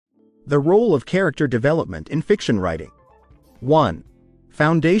The role of character development in fiction writing. 1.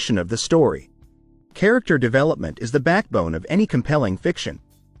 Foundation of the story. Character development is the backbone of any compelling fiction.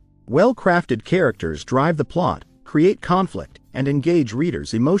 Well-crafted characters drive the plot, create conflict, and engage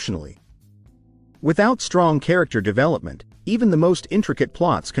readers emotionally. Without strong character development, even the most intricate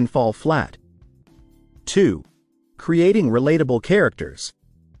plots can fall flat. 2. Creating relatable characters.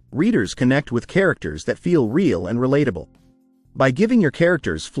 Readers connect with characters that feel real and relatable. By giving your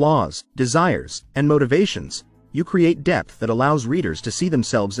characters flaws, desires, and motivations, you create depth that allows readers to see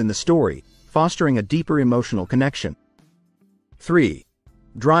themselves in the story, fostering a deeper emotional connection. 3.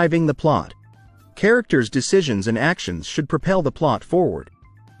 Driving the plot. Characters' decisions and actions should propel the plot forward.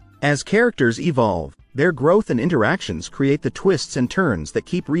 As characters evolve, their growth and interactions create the twists and turns that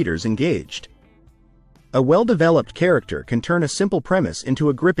keep readers engaged. A well-developed character can turn a simple premise into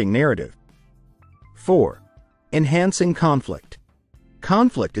a gripping narrative. 4. Enhancing conflict.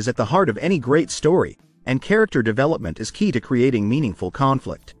 Conflict is at the heart of any great story, and character development is key to creating meaningful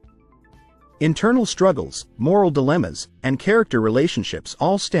conflict. Internal struggles, moral dilemmas, and character relationships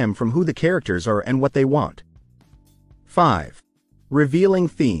all stem from who the characters are and what they want. 5. Revealing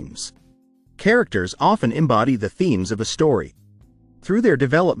themes. Characters often embody the themes of a story. Through their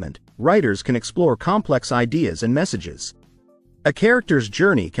development, writers can explore complex ideas and messages. A character's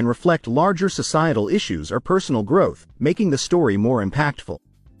journey can reflect larger societal issues or personal growth, making the story more impactful.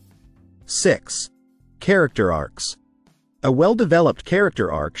 6. Character arcs. A well-developed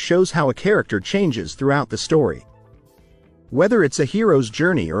character arc shows how a character changes throughout the story. Whether it's a hero's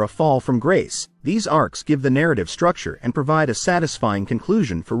journey or a fall from grace, these arcs give the narrative structure and provide a satisfying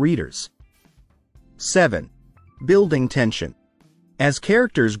conclusion for readers. 7. Building tension. As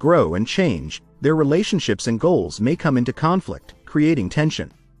characters grow and change, their relationships and goals may come into conflict, creating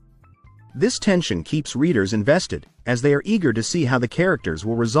tension. This tension keeps readers invested, as they are eager to see how the characters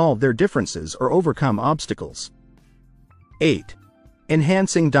will resolve their differences or overcome obstacles. 8.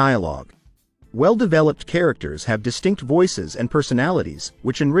 Enhancing dialogue. Well-developed characters have distinct voices and personalities,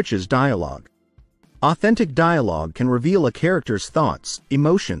 which enriches dialogue. Authentic dialogue can reveal a character's thoughts,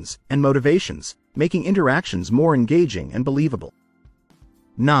 emotions, and motivations, making interactions more engaging and believable.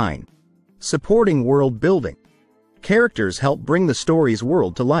 9. Supporting world building. Characters help bring the story's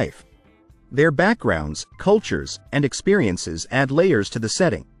world to life. Their backgrounds, cultures, and experiences add layers to the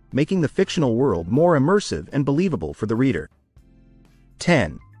setting, making the fictional world more immersive and believable for the reader.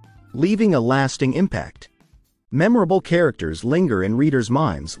 10. Leaving a lasting impact. Memorable characters linger in readers'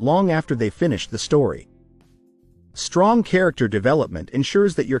 minds long after they've finished the story. Strong character development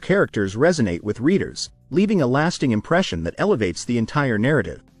ensures that your characters resonate with readers, leaving a lasting impression that elevates the entire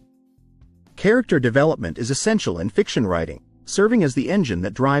narrative. Character development is essential in fiction writing, serving as the engine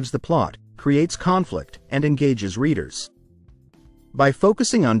that drives the plot, creates conflict, and engages readers. By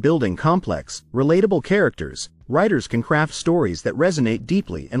focusing on building complex, relatable characters, writers can craft stories that resonate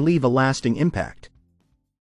deeply and leave a lasting impact.